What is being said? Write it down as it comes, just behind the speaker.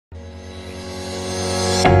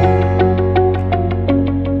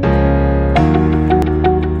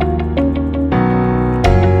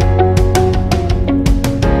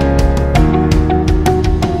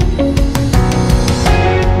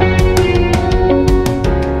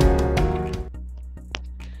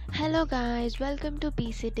guys, welcome to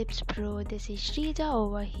PC Tips Pro. This is Shrija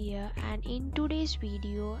over here, and in today's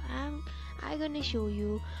video I'm gonna show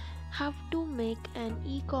you how to make an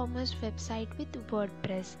e-commerce website with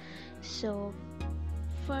WordPress. So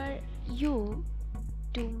for you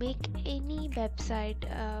to make any website,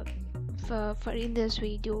 for in this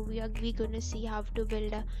video we gonna see how to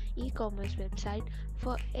build a e-commerce website.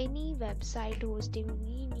 For any website hosting,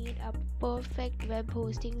 we need a perfect web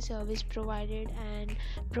hosting service provider,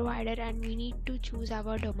 and we need to choose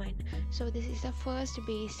our domain. So this is the first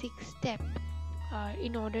basic step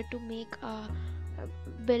in order to make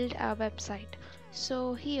build a website.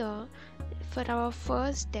 So here, for our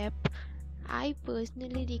first step, I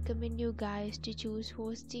personally recommend you guys to choose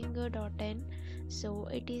hostinger.in. So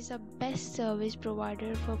it is the best service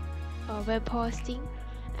provider for web hosting,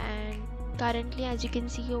 and currently, as you can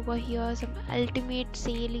see over here, some ultimate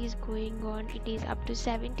sale is going on. It is up to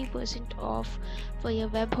 70% off for your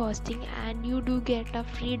web hosting, and you do get a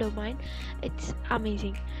free domain. It's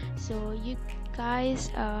amazing. So you guys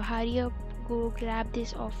hurry up, go grab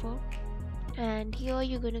this offer. And here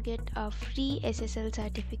you're gonna get a free SSL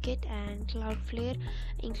certificate and Cloudflare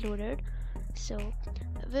included. So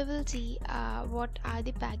we will see what are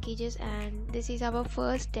the packages, and this is our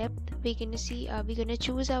first step. We're gonna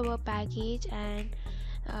choose our package, and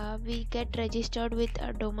we get registered with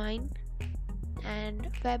a domain and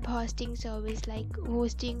web hosting service like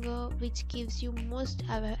Hostinger, which gives you most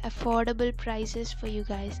affordable prices for you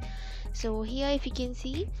guys. So here, if you can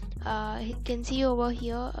see over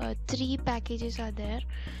here, 3 packages are there.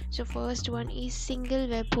 So first one is single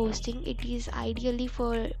web hosting. It is ideally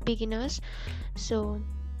for beginners. So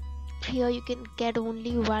here you can get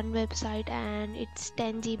only one website, and it's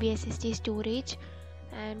 10 GB SSD storage,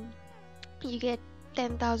 and you get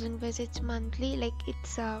 10,000 visits monthly. Like,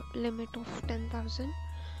 it's a limit of 10,000,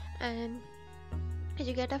 and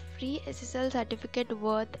you get a free SSL certificate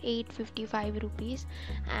worth 855 rupees,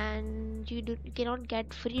 and you cannot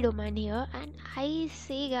get free domain here. And I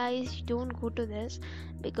say, guys, don't go to this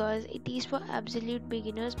because it is for absolute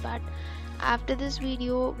beginners. But after this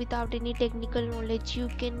video, without any technical knowledge, you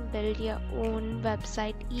can build your own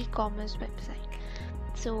website, e-commerce website.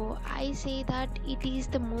 So I say that it is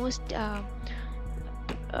the most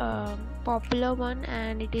popular one,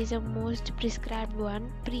 and it is a most prescribed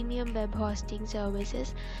one, premium web hosting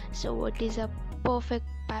services. So it is a perfect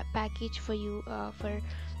package for you for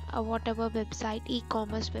whatever website,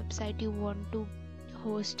 e-commerce website you want to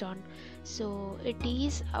host on. So it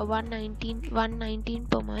is 119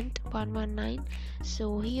 per month, 119.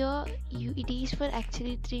 So here it is for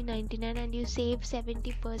actually 399, and you save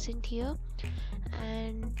 70% here,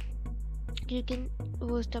 and you can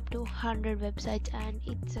host up to 100 websites. And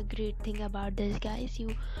it's a great thing about this, guys.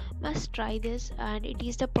 You must try this, and it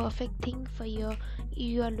is the perfect thing for you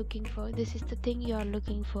are looking for. This is the thing you are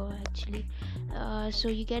looking for, actually. So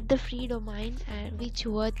you get the free domain, which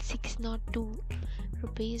worth 602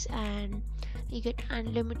 rupees, and you get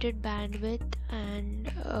unlimited bandwidth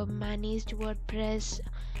and managed WordPress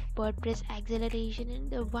acceleration.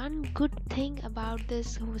 And the one good thing about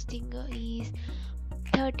this hosting is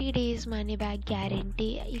 30 days money back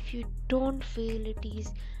guarantee. If you don't feel it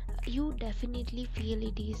is, you definitely feel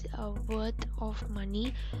it is worth of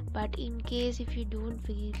money, but in case if you don't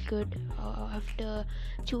feel good after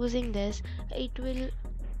choosing this, it will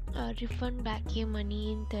refund back your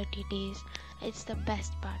money in 30 days. It's the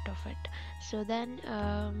best part of it. So then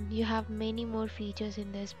you have many more features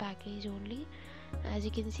in this package only. As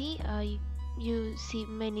you can see, you see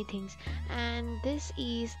many things. And this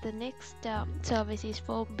is the next service is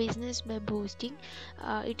for business web hosting.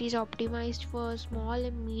 It is optimized for small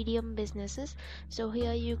and medium businesses. So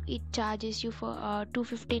here it charges you for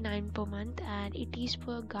 259 per month, and it is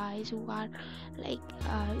for guys who are like,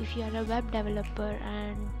 if you are a web developer,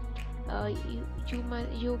 and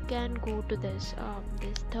you can go to this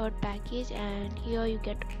third package, and here you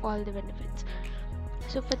get all the benefits.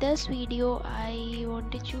 So for this video, I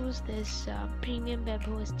want to choose this premium web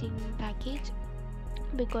hosting package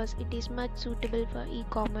because it is much suitable for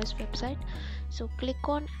e-commerce website. So click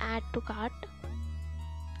on add to cart.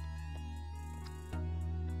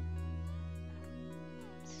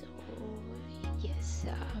 So yes,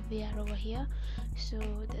 we are over here. So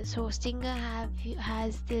this Hostinger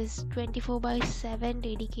has this 24/7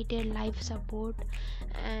 dedicated live support,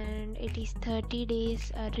 and it is 30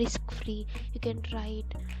 days risk free. You can try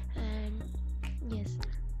it. And yes,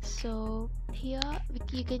 so here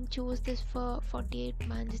you can choose this for 48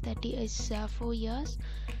 months, that is 4 years.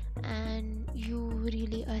 and you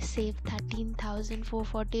really save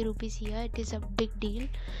 13,440 rupees here. It is a big deal,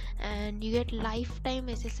 and you get lifetime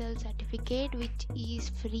SSL certificate which is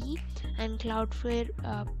free, and Cloudflare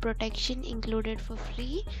protection included for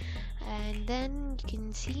free. And then you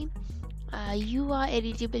can see you are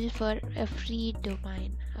eligible for a free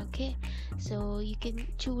domain. Okay, so you can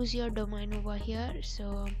choose your domain over here.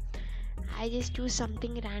 So I just choose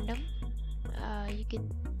something random. You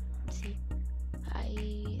can see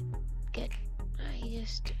I get I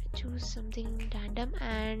just choose something random,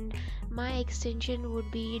 and my extension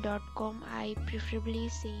would be .com. I preferably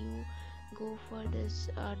say you go for this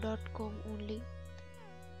 .com only.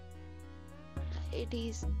 It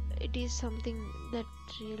is something that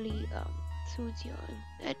really suits you.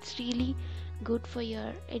 It's really good for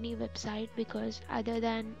your any website, because other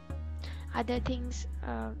than other things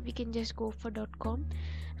we can just go for .com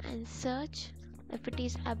and search. If it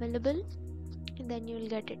is available, then you will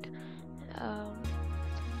get it. um,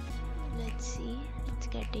 let's see, it's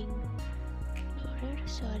getting loaded.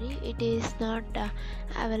 Sorry, it is not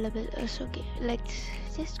available. It's okay, let's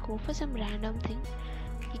just go for some random thing.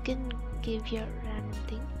 You can give your random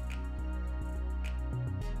thing.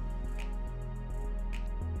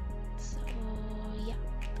 So yeah,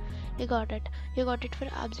 you got it for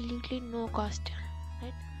absolutely no cost,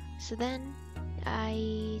 right? So then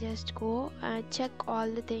I just go and check all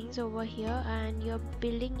the things over here, and your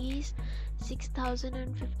billing is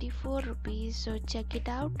 6,054 rupees. So check it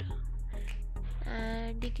out,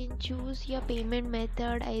 and you can choose your payment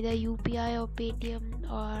method, either UPI or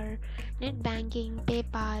Paytm or net banking,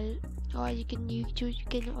 PayPal, or you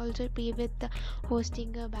can also pay with the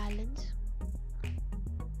hosting balance.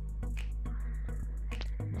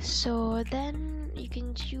 So then you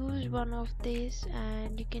can choose one of these,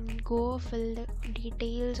 and you can go fill the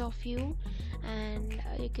details of you, and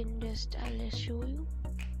you can just I'll just show you.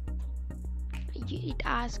 It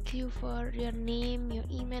asks you for your name, your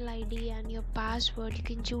email ID, and your password. You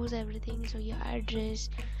can choose everything, so your address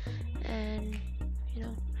and your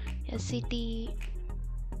city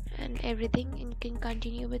and everything, and you can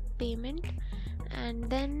continue with payment. And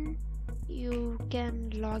then you can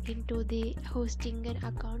log into the Hostinger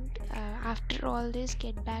account. After all this,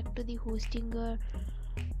 get back to the Hostinger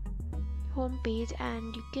homepage,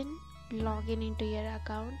 and you can log into your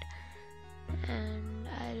account, and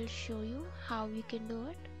I'll show you how you can do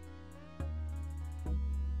it.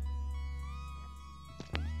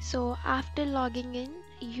 So after logging in,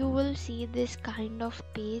 you will see this kind of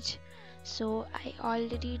page. So I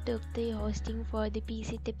already took the hosting for the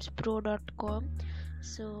pctipspro.com.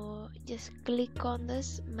 So just click on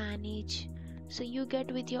this manage, so you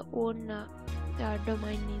get with your own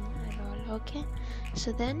domain name and all. Okay,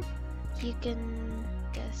 so then you can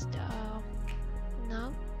just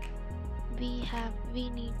now we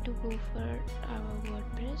need to go for our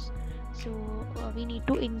WordPress. So we need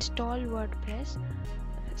to install WordPress.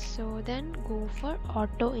 So then go for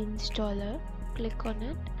auto installer, click on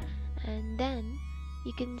it, and then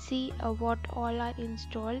you can see what all are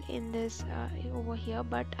installed in this over here,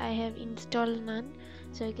 but I have installed none,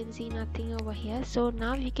 so you can see nothing over here. So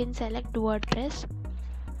now you can select WordPress,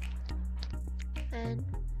 and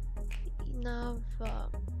now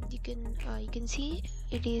you can see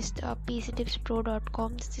it is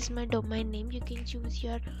pctipspro.com. This is my domain name. You can choose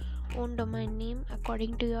your own domain name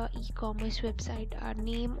according to your e-commerce website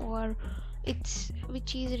name, or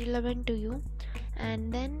which is relevant to you,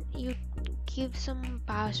 and then you give some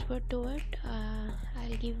password to it.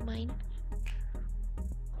 I'll give mine.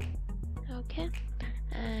 Okay,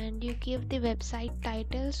 and you give the website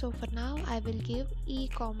title. So for now I will give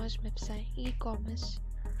e-commerce website, e-commerce.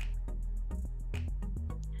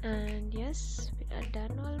 And yes, we are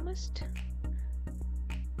done almost.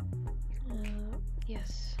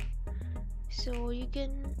 Yes, so you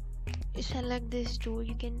can select this too.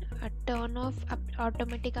 You can turn off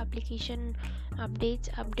automatic application updates,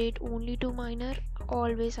 update only to minor,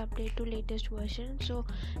 always update to latest version. So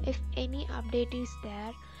if any update is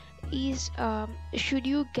there, should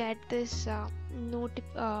you get this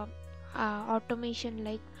automation,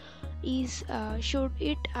 like should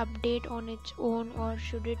it update on its own, or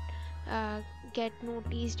should it get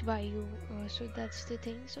noticed by you? So that's the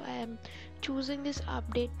thing. So I am choosing this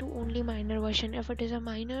update to only minor version. If it is a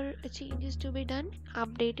minor changes to be done,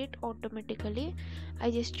 update it automatically. I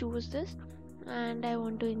just choose this, and I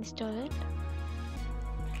want to install it.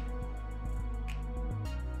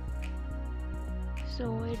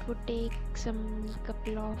 So it would take some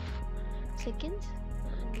couple of seconds,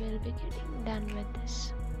 and we'll be getting done with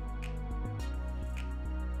this.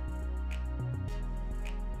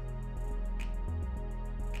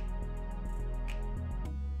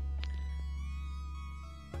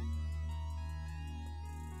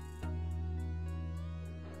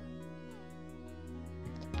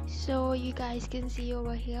 So you guys can see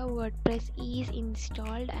over here WordPress is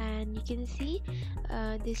installed, and you can see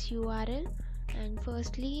this URL. And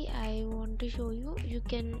firstly I want to show you, you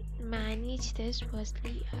can manage this.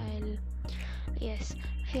 Firstly yes,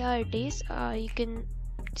 here it is. You can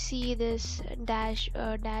see this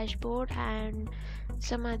dashboard and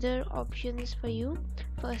some other options for you.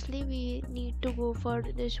 Firstly we need to go for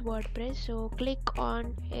this WordPress, so click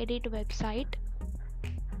on edit website.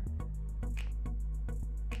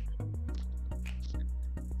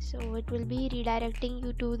 So it will be redirecting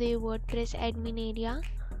you to the WordPress admin area,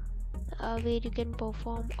 where you can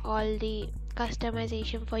perform all the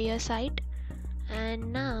customization for your site.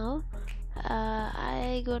 And now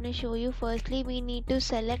I gonna show you. Firstly we need to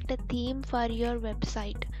select a theme for your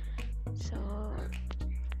website.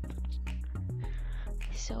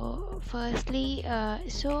 So firstly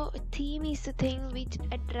so theme is the thing which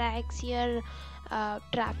attracts your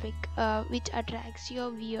traffic, which attracts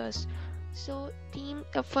your viewers. So theme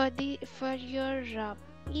for your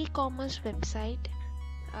e-commerce website,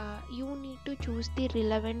 you need to choose the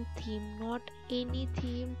relevant theme, not any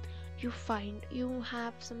theme you find. You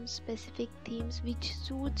have some specific themes which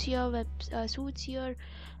suits your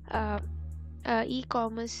uh,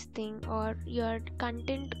 e-commerce thing or your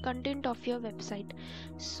content of your website.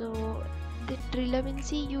 So the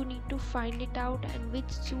relevancy you need to find it out, and which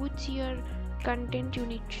suits your content you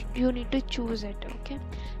need to choose it. Okay,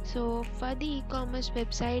 so for the e-commerce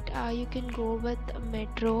website you can go with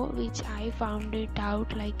Metro, which I found it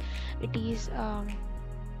out like it is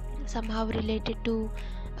somehow related to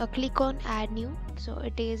click on add new, so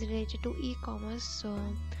it is related to e-commerce. So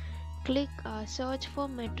click search for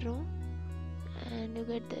Metro and you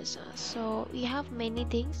get this. So we have many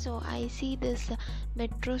things. So I see this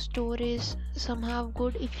Metro store is somehow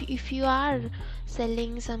good if you are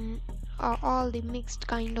selling some all the mixed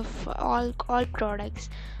kind of all products.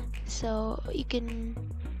 So you can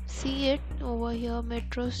see it over here.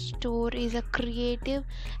 Metro store is a creative,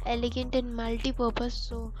 elegant and multi-purpose.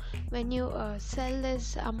 So when you sell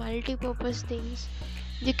this multi-purpose things,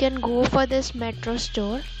 you can go for this Metro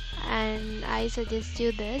store, and I suggest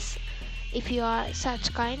you this if you are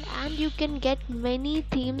such kind. And you can get many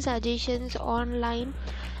theme suggestions online.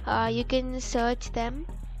 You can search them.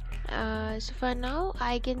 So for now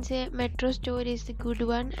I can say Metro store is the good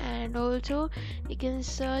one. And also you can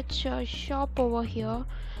search shop over here.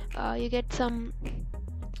 You get some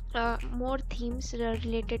more themes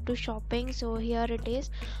related to shopping. So here it is.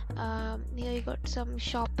 Here you got some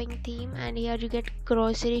shopping theme, and here you get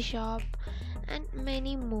grocery shop and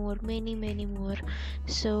many more.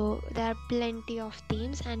 So there are plenty of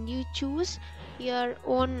themes, and you choose your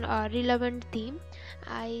own relevant theme.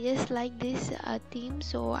 I just like this theme,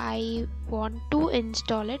 so I want to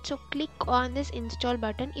install it. So click on this install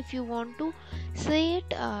button. If you want to see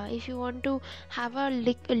it, if you want to have a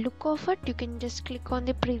look of it, you can just click on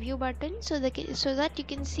the preview button, so that you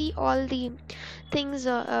can see all the things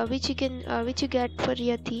which you get for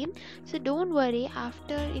your theme. So don't worry,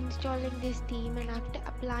 after installing this theme and after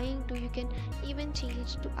applying to, you can even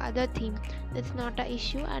change to other theme. That's not an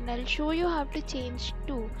issue, and I'll show you how to change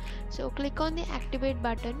too. So click on the activate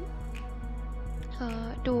button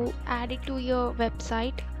to add it to your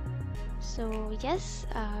website. So yes,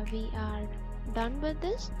 we are done with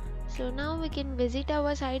this. So now we can visit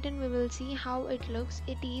our site and we will see how it looks.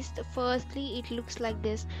 Firstly it looks like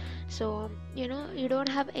this. So you don't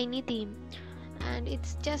have any theme, and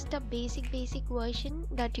it's just a basic version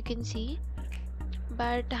that you can see.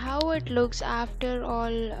 But how it looks after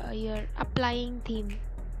all your applying theme,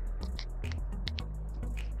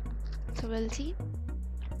 so we'll see.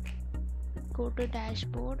 Go to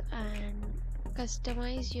dashboard and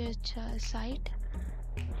customize your site,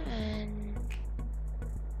 and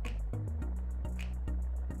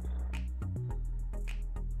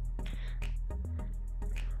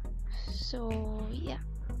so yeah,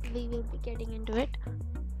 we will be getting into it.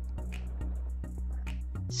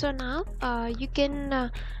 So now you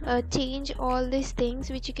can change all these things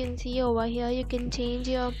which you can see over here. You can change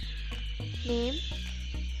your name,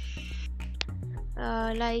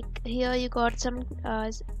 like here you got some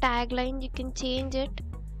tagline. You can change it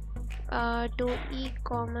to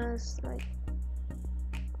e-commerce, like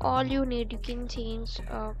all you need. You can change,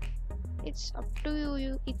 it's up to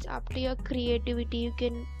you, it's up to your creativity. You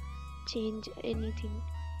can change anything,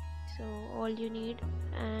 so all you need.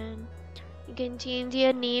 And you can change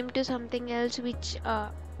your name to something else which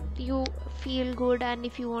you feel good, and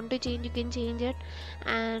if you want to change, you can change it.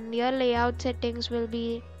 And your layout settings will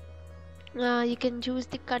be, you can choose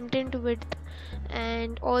the content width,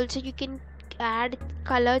 and also you can add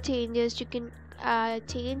color changes. You can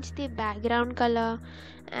change the background color,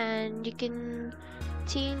 and you can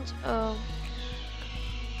change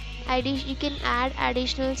you can add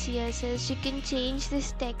additional css. You can change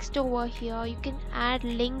this text over here, you can add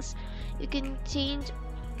links, you can change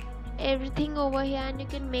everything over here, and you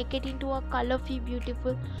can make it into a colorful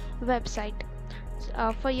beautiful website.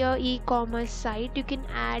 For your e-commerce site, you can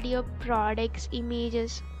add your products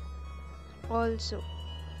images also.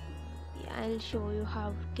 I'll show you how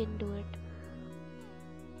you can do it.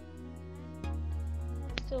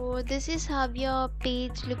 So this is how your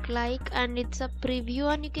page look like, and it's a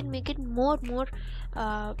preview, and you can make it more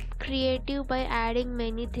creative by adding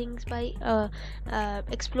many things, by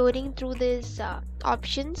exploring through these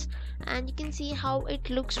options. And you can see how it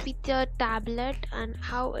looks with your tablet, and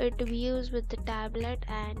how it views with the tablet,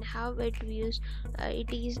 and how it views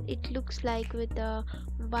it looks like with the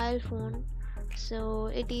mobile phone. So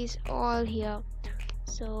it is all here.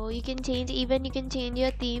 So you can change, even you can change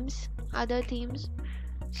your themes, other themes.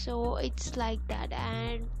 So it's like that.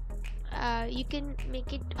 And you can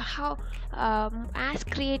make it how as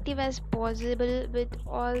creative as possible with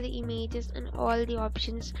all the images and all the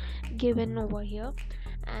options given over here.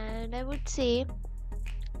 And I would say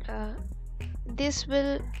uh, this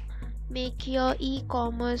will make your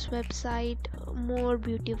e-commerce website more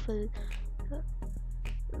beautiful,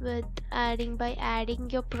 with adding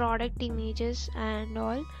your product images and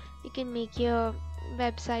all. You can make your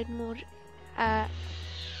website more uh,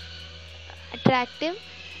 attractive.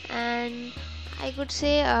 And I could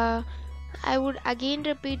say I would again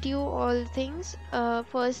repeat you all things.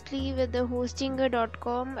 Firstly, with the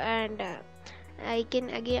hostinger.com, and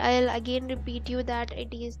I'll again repeat you that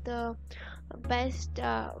it is the best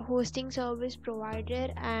hosting service provider,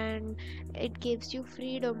 and it gives you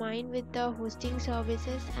free domain with the hosting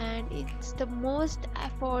services, and it's the most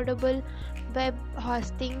affordable web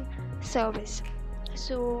hosting service.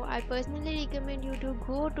 So I personally recommend you to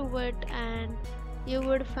go to it, and you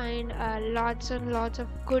would find lots and lots of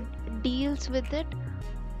good deals with it.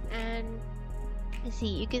 And see,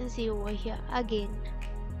 you can see over here again.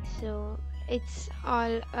 So it's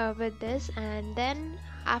all with this. And then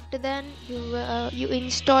after that, you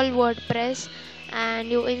install WordPress, and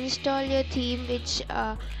you install your theme which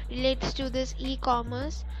relates to this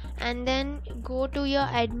e-commerce. And then go to your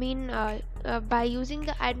admin, by using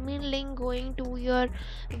the admin link, going to your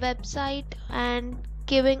website and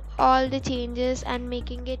giving all the changes and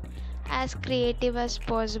making it as creative as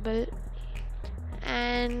possible.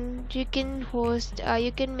 And you can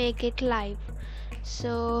you can make it live.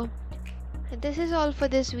 So this is all for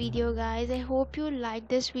this video, guys. I hope you liked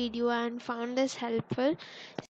this video and found this helpful.